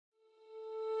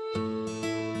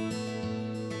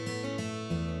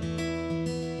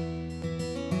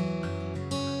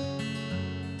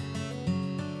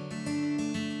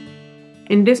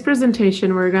In this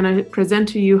presentation, we're going to present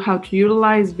to you how to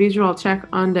utilize VisualCheck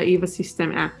on the EVA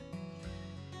System app.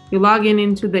 You log in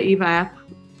into the EVA app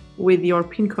with your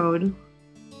PIN code,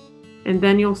 and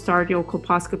then you'll start your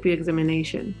colposcopy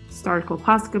examination. Start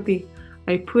colposcopy.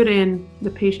 I put in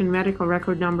the patient medical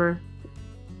record number,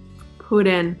 put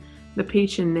in the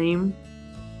patient name,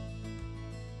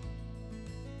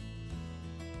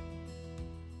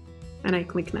 and I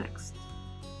click next.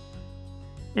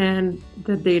 And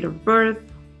the date of birth,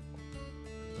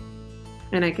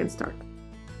 and I can start.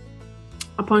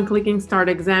 Upon clicking start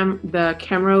exam, the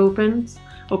camera opens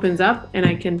up and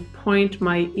I can point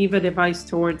my EVA device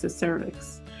towards the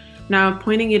cervix. Now I'm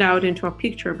pointing it out into a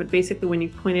picture, but basically when you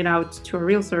point it out to a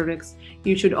real cervix,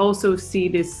 you should also see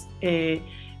this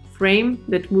frame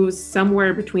that moves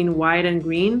somewhere between white and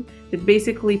green that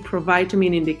basically provide to me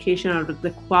an indication of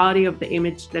the quality of the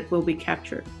image that will be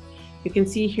captured. You can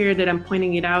see here that I'm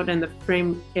pointing it out and the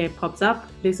frame pops up.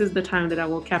 This is the time that I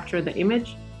will capture the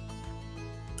image.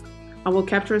 I will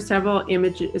capture several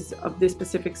images of this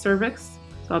specific cervix.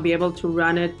 So I'll be able to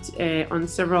run it on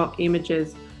several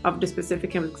images of the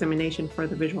specific examination for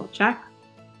the VisualCheck.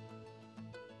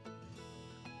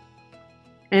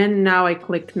 And now I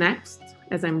click next.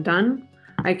 As I'm done,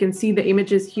 I can see the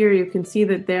images here. You can see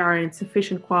that they are in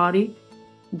sufficient quality,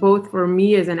 both for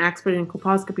me as an expert in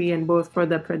colposcopy and both for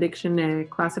the prediction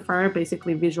classifier,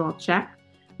 basically VisualCheck,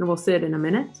 and we'll see it in a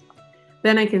minute.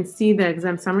 Then I can see the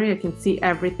exam summary. I can see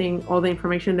everything, all the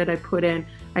information that I put in.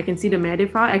 I can see the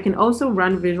Medify. I can also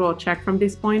run VisualCheck from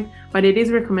this point, but it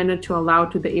is recommended to allow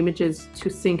to the images to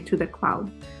sync to the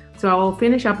cloud. So I will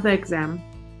finish up the exam,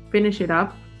 finish it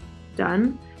up,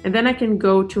 done. And then I can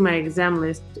go to my exam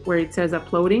list where it says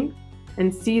uploading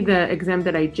and see the exam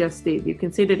that I just did. You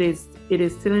can see that it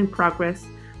is still in progress,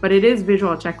 but it is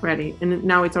VisualCheck ready. And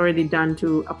now it's already done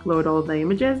to upload all the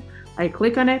images. I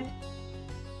click on it.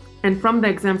 And from the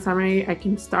exam summary, I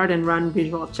can start and run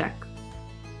VisualCheck.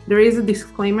 There is a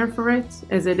disclaimer for it,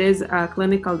 as it is a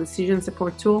clinical decision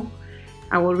support tool.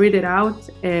 I will read it out.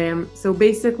 So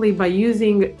basically, by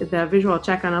using the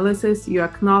VisualCheck analysis, you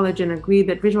acknowledge and agree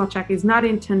that VisualCheck is not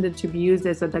intended to be used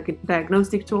as a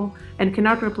diagnostic tool and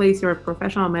cannot replace your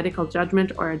professional medical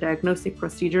judgment or a diagnostic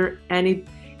procedure. Any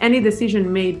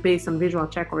decision made based on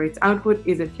VisualCheck or its output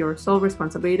is at your sole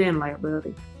responsibility and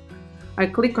liability. I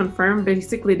click confirm.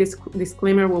 Basically, this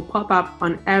disclaimer will pop up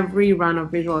on every run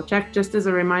of VisualCheck, just as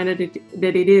a reminder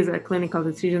that it is a clinical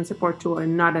decision support tool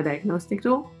and not a diagnostic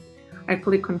tool. I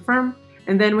click confirm,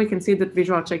 and then we can see that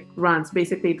VisualCheck runs.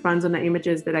 Basically, it runs on the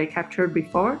images that I captured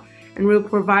before and will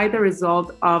provide the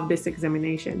result of this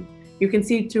examination. You can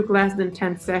see it took less than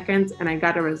 10 seconds, and I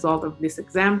got a result of this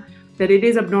exam that it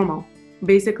is abnormal.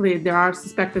 Basically, there are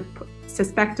suspected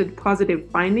positive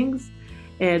findings.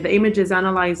 The images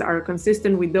analyzed are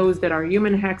consistent with those that our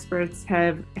human experts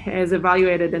has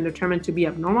evaluated and determined to be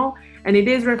abnormal, and it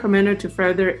is recommended to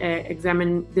further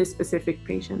examine this specific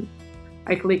patient.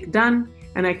 I click done,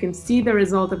 and I can see the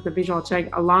result of the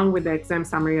VisualCheck along with the exam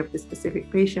summary of the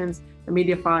specific patients, the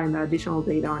media file, and the additional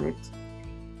data on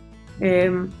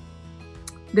it.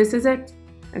 This is it.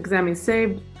 Exam is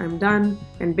saved, I'm done,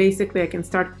 and basically I can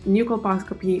start new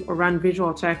colposcopy or run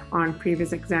VisualCheck on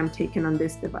previous exam taken on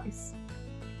this device.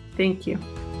 Thank you.